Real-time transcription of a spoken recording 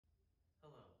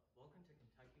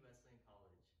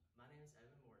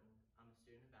I'm a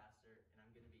student ambassador, and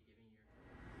I'm going to be giving you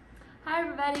Hi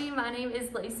everybody, my name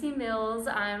is Lacey Mills.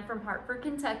 I'm from Hartford,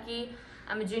 Kentucky.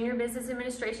 I'm a junior business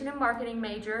administration and marketing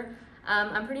major.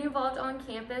 I'm pretty involved on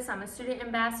campus. I'm a student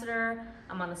ambassador.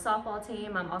 I'm on the softball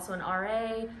team. I'm also an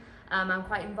RA. I'm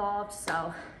quite involved,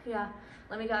 so yeah,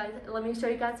 let me show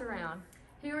you guys around.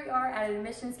 Here we are at an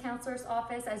admissions counselor's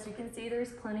office. As you can see,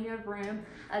 there's plenty of room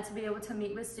to be able to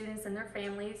meet with students and their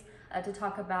families to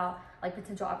talk about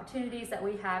potential opportunities that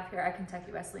we have here at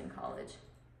Kentucky Wesleyan College.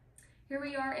 Here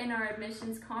we are in our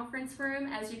admissions conference room.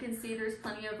 As you can see, there's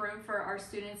plenty of room for our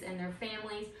students and their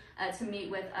families to meet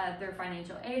with their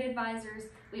financial aid advisors.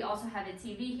 We also have a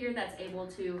TV here that's able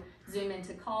to zoom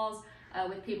into calls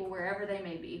with people wherever they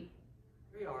may be.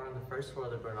 Here we are on the first floor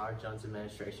of the Bernard Jones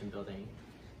Administration Building.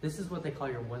 This is what they call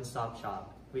your one-stop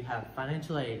shop. We have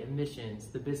financial aid, admissions,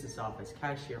 the business office,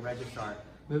 cashier, registrar.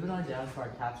 Moving on down to our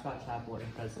Tapscott Chapel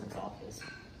and President's office.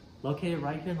 Located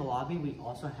right here in the lobby, we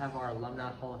also have our Alumni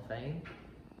Hall of Fame.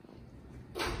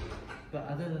 But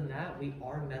other than that, we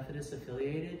are Methodist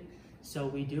affiliated, so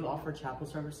we do offer chapel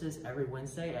services every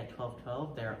Wednesday at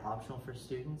 12:12. They're optional for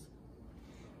students.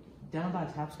 Down by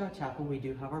Tapscott Chapel, we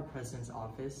do have our President's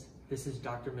office. This is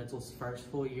Dr. Mitchell's first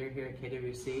full year here at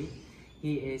KWC.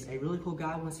 He is a really cool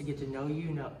guy, wants to get to know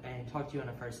you and talk to you on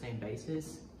a first name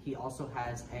basis. He also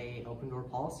has an open door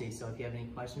policy, so if you have any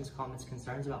questions, comments,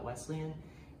 concerns about Wesleyan,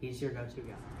 he's your go-to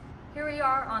guy. Here we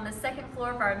are on the second floor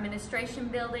of our administration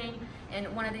building in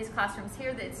one of these classrooms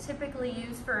here that's typically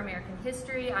used for American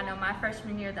history. I know my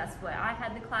freshman year, that's what I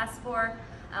had the class for.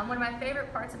 One of my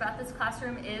favorite parts about this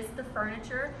classroom is the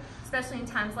furniture, especially in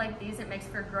times like these. It makes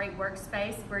for a great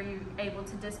workspace where you're able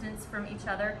to distance from each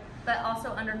other, but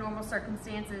also under normal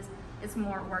circumstances, it's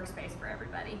more workspace for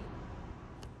everybody.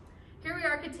 Here we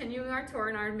are continuing our tour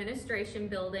in our administration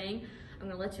building. I'm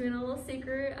gonna let you in a little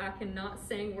secret. I cannot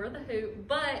sing We're the Hoop,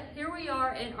 but here we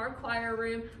are in our choir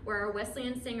room where our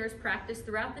Wesleyan singers practice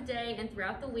throughout the day and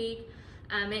throughout the week.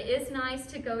 It is nice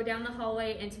to go down the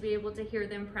hallway and to be able to hear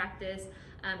them practice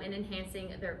and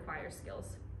enhancing their choir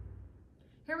skills.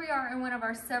 Here we are in one of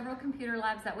our several computer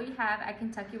labs that we have at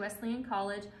Kentucky Wesleyan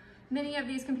College. Many of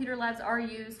these computer labs are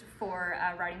used for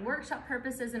writing workshop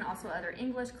purposes and also other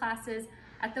English classes.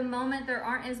 At the moment, there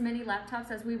aren't as many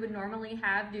laptops as we would normally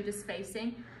have due to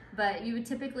spacing, but you would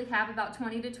typically have about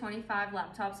 20 to 25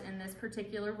 laptops in this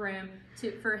particular room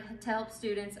to help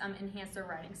students enhance their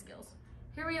writing skills.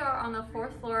 Here we are on the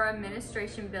fourth floor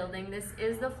administration building. This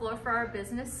is the floor for our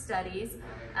business studies.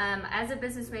 As a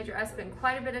business major, I spend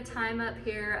quite a bit of time up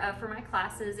here for my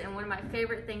classes, and one of my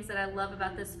favorite things that I love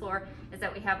about this floor is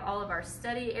that we have all of our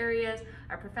study areas,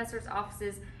 our professors'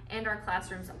 offices, and our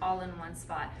classrooms all in one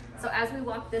spot. So as we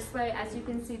walk this way, as you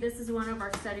can see, this is one of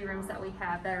our study rooms that we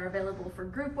have that are available for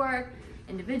group work,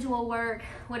 individual work,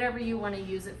 whatever you want to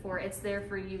use it for, it's there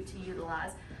for you to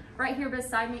utilize. Right here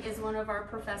beside me is one of our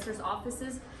professors'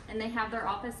 offices, and they have their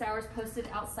office hours posted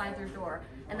outside their door,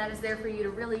 and that is there for you to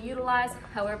really utilize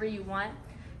however you want.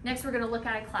 Next, we're going to look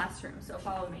at a classroom, so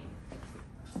follow me.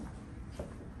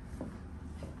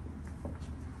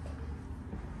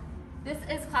 This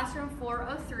is classroom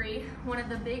 403, one of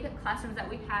the big classrooms that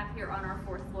we have here on our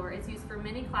fourth floor. It's used for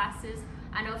many classes.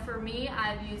 I know for me,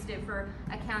 I've used it for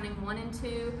accounting 1 and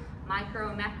 2,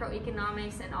 micro and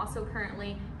macroeconomics, and also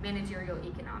currently managerial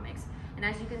economics. And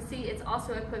as you can see, it's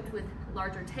also equipped with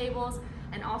larger tables,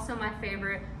 and also my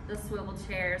favorite, the swivel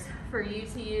chairs for you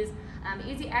to use.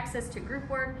 Easy access to group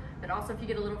work, but also if you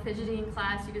get a little fidgety in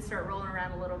class, you can start rolling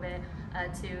around a little bit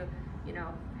to,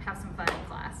 have some fun in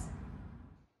class.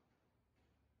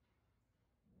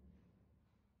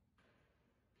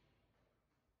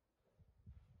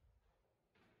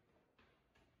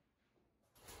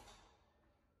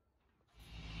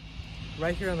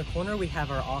 Right here on the corner, we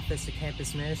have our Office of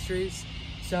Campus Ministries.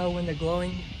 So when the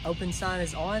glowing open sign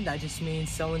is on, that just means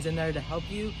someone's in there to help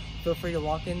you. Feel free to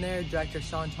walk in there. Director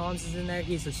Sean Toms is in there.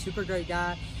 He's a super great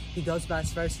guy. He goes by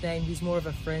his first name. He's more of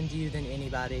a friend to you than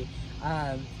anybody.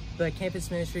 But Campus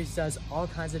Ministries does all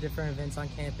kinds of different events on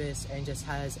campus and just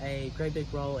has a great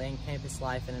big role in campus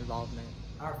life and involvement.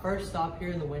 Our first stop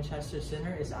here in the Winchester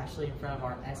Center is actually in front of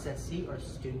our SSC, or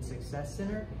Student Success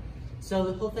Center. So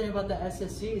the cool thing about the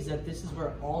SSC is that this is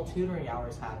where all tutoring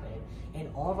hours happen.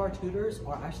 And all of our tutors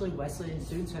are actually Wesleyan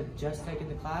students who have just taken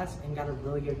the class and got a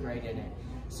really good grade in it.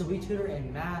 So we tutor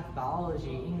in math,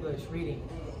 biology, English, reading,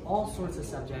 all sorts of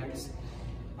subjects.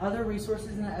 Other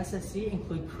resources in the SSC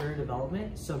include career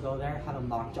development, so go there, have a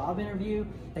mock job interview.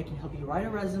 They can help you write a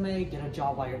resume, get a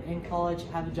job while you're in college,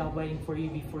 have a job waiting for you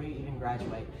before you even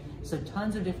graduate. So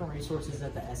tons of different resources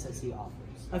that the SSC offers.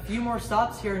 A few more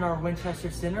stops here in our Winchester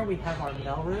Center. We have our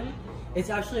mail room. It's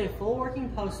actually a full working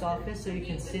post office, so you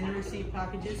can send and receive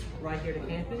packages right here to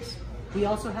campus. We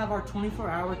also have our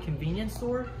 24-hour convenience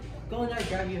store. Go in there,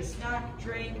 grab you a snack,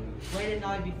 drink, late at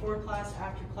night, before class,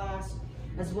 after class,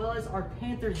 as well as our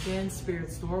Panther's Den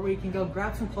Spirit store where you can go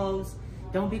grab some clothes.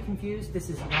 Don't be confused, this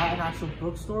is not an actual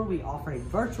bookstore. We offer a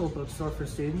virtual bookstore for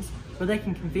students where they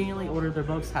can conveniently order their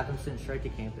books, have them sent straight to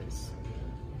campus.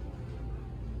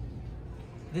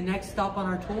 The next stop on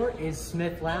our tour is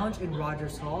Smith Lounge in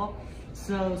Rogers Hall.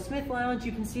 So Smith Lounge,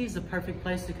 you can see, is the perfect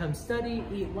place to come study,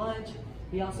 eat lunch.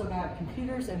 We also got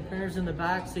computers and printers in the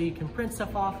back so you can print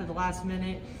stuff off at the last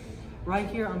minute. Right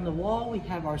here on the wall, we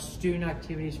have our student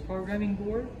activities programming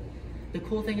board. The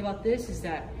cool thing about this is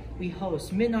that we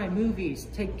host midnight movies,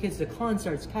 take kids to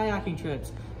concerts, kayaking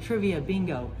trips, trivia,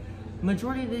 bingo.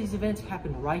 Majority of these events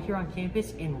happen right here on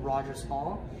campus in Rogers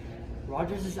Hall.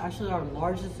 Rogers is actually our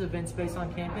largest event space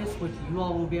on campus, which you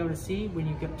all will be able to see when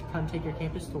you get to come take your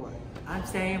campus tour. I'm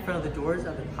standing in front of the doors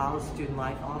of the College Student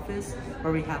Life office,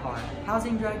 where we have our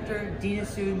housing director, dean of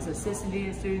students, assistant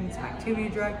dean of students, activity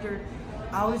director.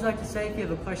 I always like to say, if you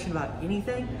have a question about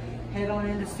anything, head on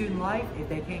into Student Life. If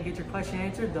they can't get your question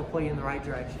answered, they'll point you in the right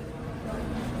direction.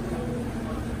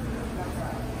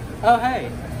 Oh, hey.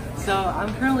 So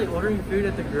I'm currently ordering food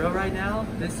at the grill right now.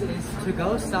 This is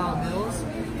to-go style meals.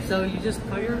 So you just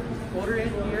put your order in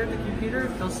here at the computer,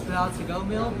 they'll spit out a to-go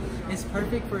meal. It's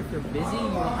perfect for if you're busy, you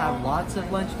will have lots of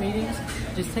lunch meetings.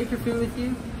 Just take your food with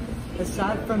you.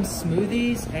 Aside from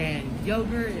smoothies and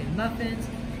yogurt and muffins,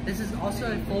 this is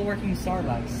also a full working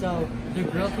Starbucks. So the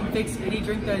grill can fix any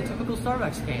drink that a typical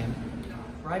Starbucks can.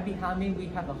 Right behind me, we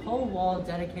have a whole wall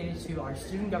dedicated to our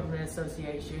Student Government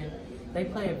Association. They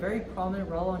play a very prominent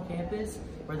role on campus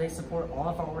where they support all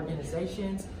of our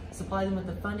organizations, supply them with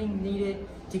the funding needed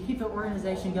to keep the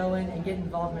organization going and get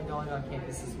involvement going on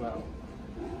campus as well.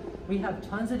 We have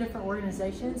tons of different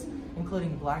organizations,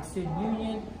 including Black Student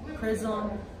Union,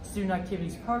 PRISM, Student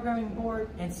Activities Programming Board,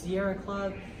 and Sierra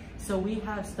Club. So we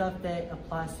have stuff that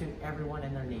applies to everyone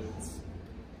and their needs.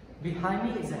 Behind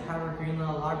me is the Howard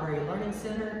Greenlaw Library Learning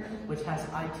Center, which has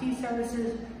IT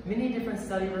services, many different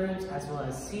study rooms, as well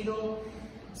as CEDL.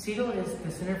 CEDL is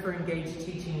the Center for Engaged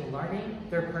Teaching and Learning.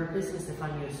 Their purpose is to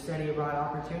find you a study abroad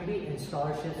opportunity and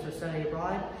scholarships for study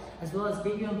abroad, as well as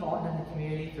get you involved in the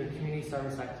community through community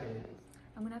service activities.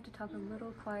 I'm gonna have to talk a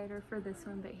little quieter for this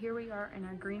one, but here we are in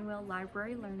our Greenwell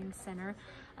Library Learning Center.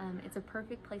 It's a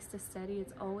perfect place to study.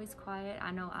 It's always quiet.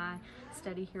 I know I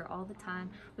study here all the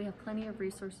time. We have plenty of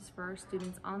resources for our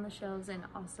students on the shelves and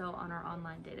also on our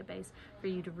online database for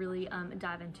you to really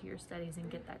dive into your studies and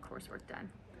get that coursework done.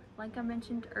 Like I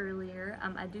mentioned earlier,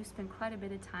 I do spend quite a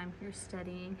bit of time here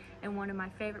studying, and one of my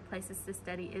favorite places to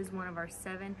study is one of our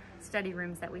 7 study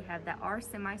rooms that we have that are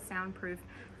semi-soundproof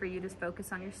for you to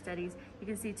focus on your studies. You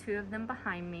can see 2 of them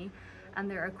behind me.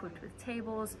 They're equipped with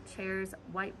tables, chairs,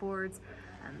 whiteboards.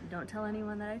 Don't tell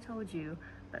anyone that I told you,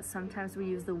 but sometimes we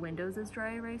use the windows as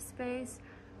dry erase space,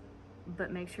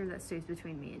 but make sure that stays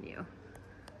between me and you.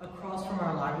 Across from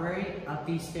our library, up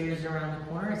these stairs around the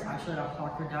corner, is actually our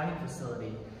Hawker dining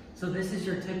facility. So this is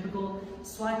your typical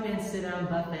swipe in, sit down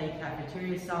buffet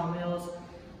cafeteria style meals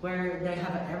where they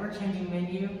have an ever-changing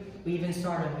menu. We even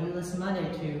start a meatless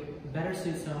Monday to better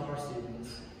suit some of our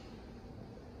students.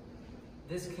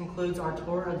 This concludes our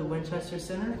tour of the Winchester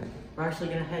Center. We're actually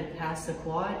going to head past the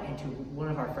quad into one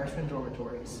of our freshman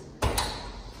dormitories.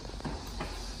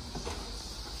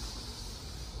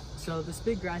 So this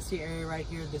big grassy area right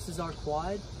here, this is our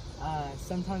quad.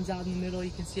 Sometimes out in the middle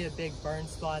you can see a big burn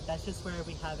spot. That's just where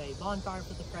we have a bonfire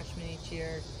for the freshmen each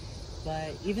year.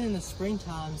 But even in the spring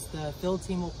times, the field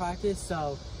team will practice,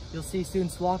 so you'll see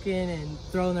students walk in and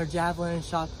throwing their javelin and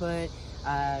shot put,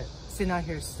 sitting out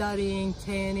here studying,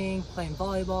 tanning, playing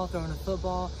volleyball, throwing a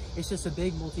football. It's just a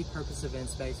big multi-purpose event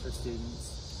space for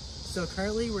students. So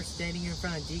currently we're standing in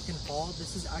front of Deacon Hall.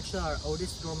 This is actually our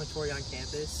oldest dormitory on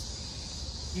campus.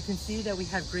 You can see that we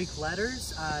have Greek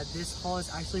letters. This hall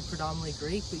is actually predominantly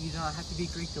Greek, but you do not have to be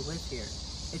Greek to live here.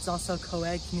 It's also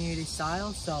co-ed community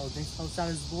style, so this hosts out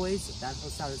as boys, that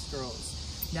hosts out as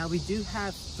girls. Now we do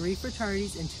have 3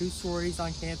 fraternities and 2 sororities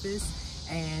on campus,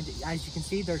 and as you can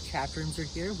see, their chat rooms are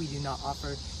here. We do not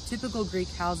offer typical Greek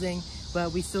housing,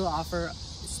 but we still offer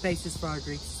spaces for our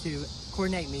Greeks to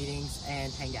coordinate meetings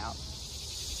and hang out.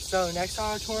 So next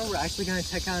on our tour, we're actually going to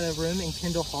check out a room in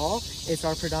Kendall Hall. It's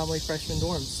our predominantly freshman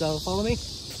dorm, so follow me.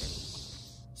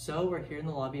 So we're here in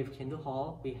the lobby of Kendall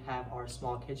Hall. We have our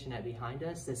small kitchenette behind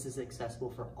us. This is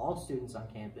accessible for all students on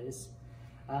campus,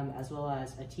 as well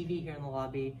as a TV here in the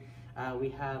lobby. We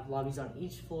have lobbies on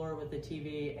each floor with a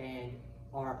TV and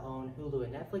our own Hulu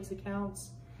and Netflix accounts.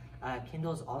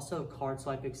 Kindle is also card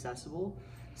swipe accessible.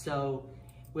 So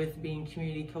with being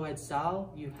community co-ed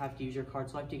style, you have to use your card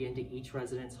swipe to get into each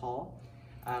residence hall.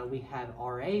 We have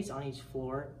RAs on each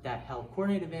floor that help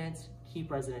coordinate events,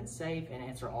 keep residents safe, and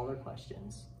answer all their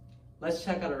questions. Let's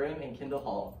check out a room in Kindle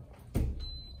Hall.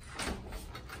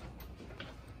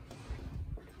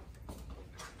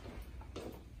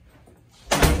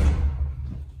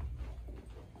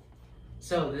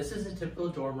 So this is a typical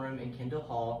dorm room in Kindle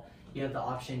Hall. You have the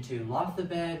option to loft the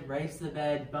bed, raise the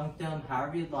bed, bunk them,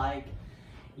 however you'd like.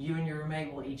 You and your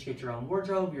roommate will each get your own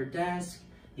wardrobe, your desk.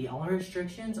 The only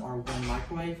restrictions are one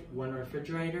microwave, one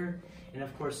refrigerator, and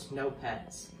of course, no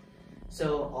pets.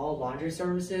 So all laundry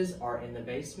services are in the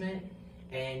basement,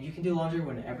 and you can do laundry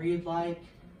whenever you'd like,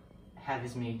 have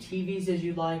as many TVs as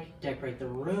you'd like, decorate the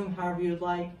room however you'd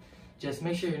like. Just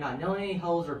make sure you're not nailing any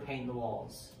holes or painting the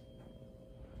walls.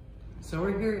 So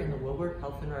we're here in the Woodward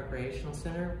Health and Recreational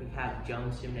Center. We have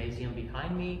Jones Gymnasium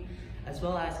behind me, as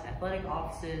well as athletic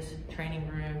offices, training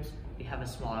rooms. We have a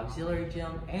small auxiliary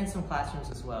gym and some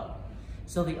classrooms as well.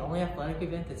 So the only athletic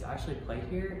event that's actually played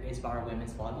here is by our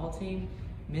women's volleyball team.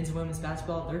 Men's and women's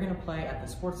basketball, they're gonna play at the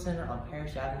Sports Center on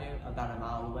Parrish Avenue, about a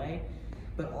mile away.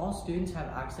 But all students have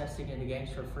access to get into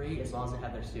games for free as long as they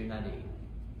have their student ID.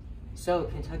 So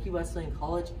Kentucky Wesleyan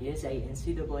College is a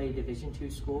NCAA Division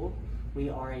II school. We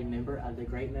are a member of the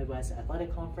Great Midwest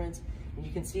Athletic Conference, and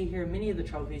you can see here many of the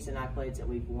trophies and accolades that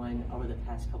we've won over the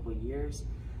past couple of years.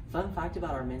 Fun fact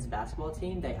about our men's basketball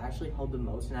team, they actually hold the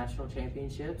most national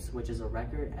championships, which is a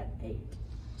record at 8.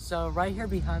 So right here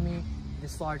behind me,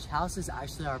 this large house is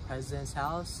actually our president's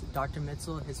house. Dr.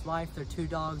 Mitchell, his wife, their 2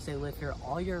 dogs, they live here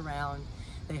all year round.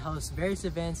 They host various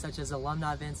events such as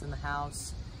alumni events in the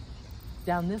house.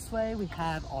 Down this way, we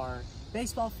have our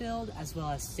baseball field as well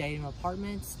as stadium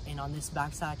apartments, and on this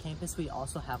backside campus we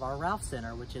also have our Ralph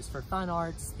Center, which is for fine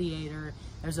arts, theater.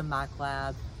 There's a Mac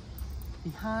lab.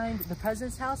 Behind the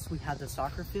president's house we have the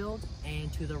soccer field,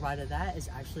 and to the right of that is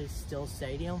actually Still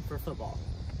Stadium for football.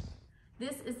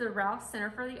 This is the Ralph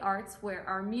Center for the Arts, where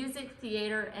our music,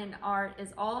 theater, and art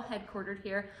is all headquartered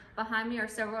here. Behind me are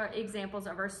several examples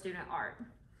of our student art.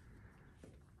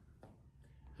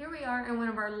 Here we are in one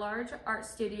of our large art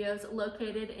studios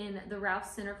located in the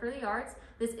Ralph Center for the Arts.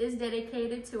 This is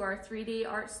dedicated to our 3D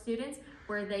art students,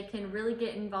 where they can really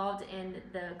get involved in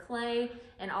the clay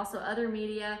and also other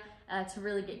media to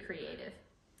really get creative.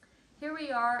 Here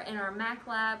we are in our Mac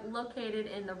lab located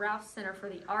in the Ralph Center for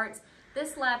the Arts.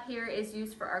 This lab here is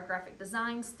used for our graphic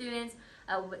design students,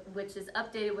 which is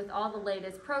updated with all the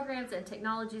latest programs and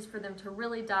technologies for them to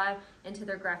really dive into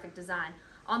their graphic design.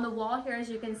 On the wall here, as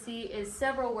you can see, is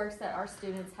several works that our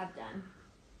students have done.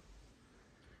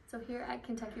 So here at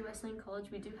Kentucky Wesleyan College,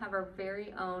 we do have our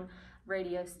very own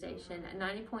radio station at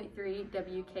 90.3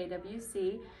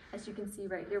 WKWC. As you can see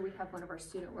right here, we have one of our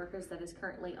student workers that is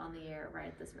currently on the air right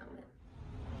at this moment.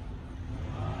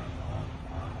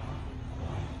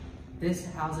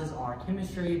 This houses our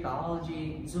chemistry,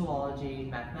 biology, zoology,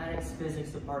 mathematics, physics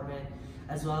department,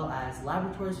 as well as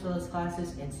laboratories for those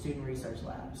classes and student research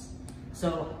labs.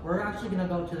 So we're actually going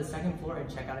to go to the second floor and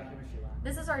check out a chemistry lab.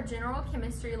 This is our general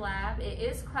chemistry lab. It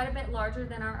is quite a bit larger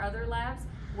than our other labs,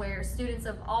 where students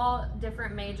of all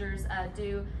different majors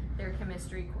do their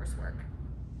chemistry coursework.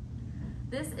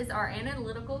 This is our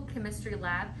analytical chemistry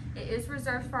lab. It is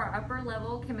reserved for our upper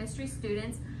level chemistry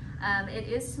students. It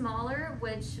is smaller,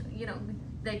 which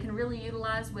they can really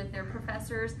utilize with their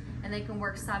professors, and they can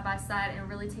work side by side and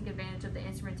really take advantage of the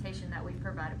instrumentation that we've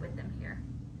provided with them here.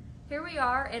 Here we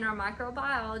are in our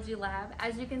microbiology lab.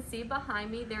 As you can see behind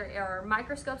me, there are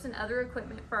microscopes and other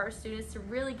equipment for our students to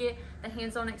really get the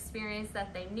hands-on experience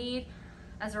that they need.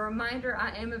 As a reminder, I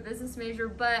am a business major,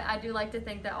 but I do like to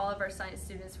think that all of our science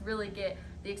students really get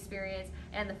the experience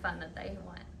and the fun that they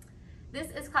want. This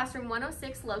is classroom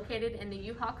 106, located in the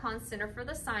U-Haul Kahn Center for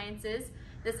the Sciences.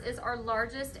 This is our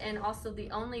largest and also the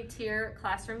only tier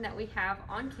classroom that we have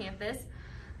on campus.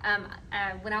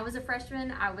 When I was a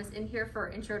freshman, I was in here for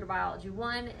Intro to Biology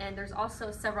 1, and there's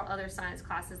also several other science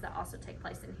classes that also take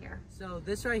place in here. So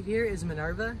this right here is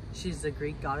Minerva. She's the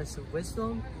Greek goddess of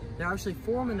wisdom. There are actually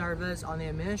 4 Minervas on the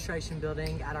administration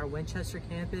building at our Winchester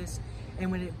campus,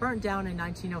 and when it burnt down in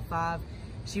 1905,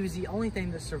 she was the only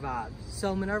thing that survived.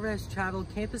 So Minerva has traveled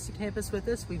campus to campus with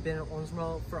us. We've been at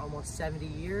Owensboro for almost 70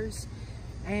 years.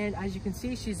 And as you can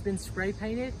see, she's been spray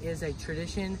painted. It is a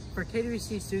tradition for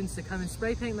KWC students to come and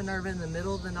spray paint Minerva in the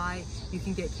middle of the night. You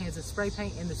can get cans of spray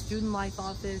paint in the student life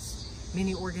office.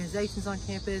 Many organizations on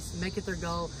campus make it their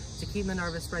goal to keep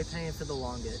Minerva spray painted for the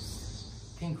longest.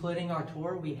 Concluding our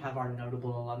tour, we have our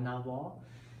notable alumni wall.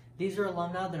 These are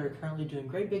alumni that are currently doing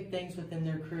great big things within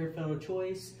their career field of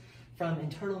choice. From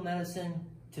internal medicine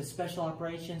to special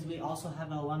operations, we also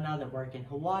have alumni that work in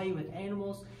Hawaii with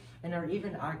animals and are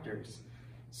even actors.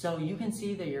 So you can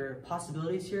see that your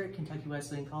possibilities here at Kentucky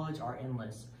Wesleyan College are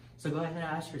endless. So go ahead and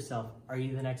ask yourself, are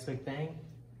you the next big thing?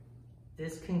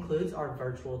 This concludes our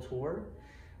virtual tour.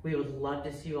 We would love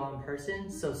to see you all in person,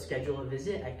 so schedule a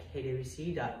visit at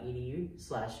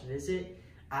kwc.edu/visit.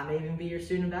 I may even be your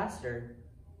student ambassador.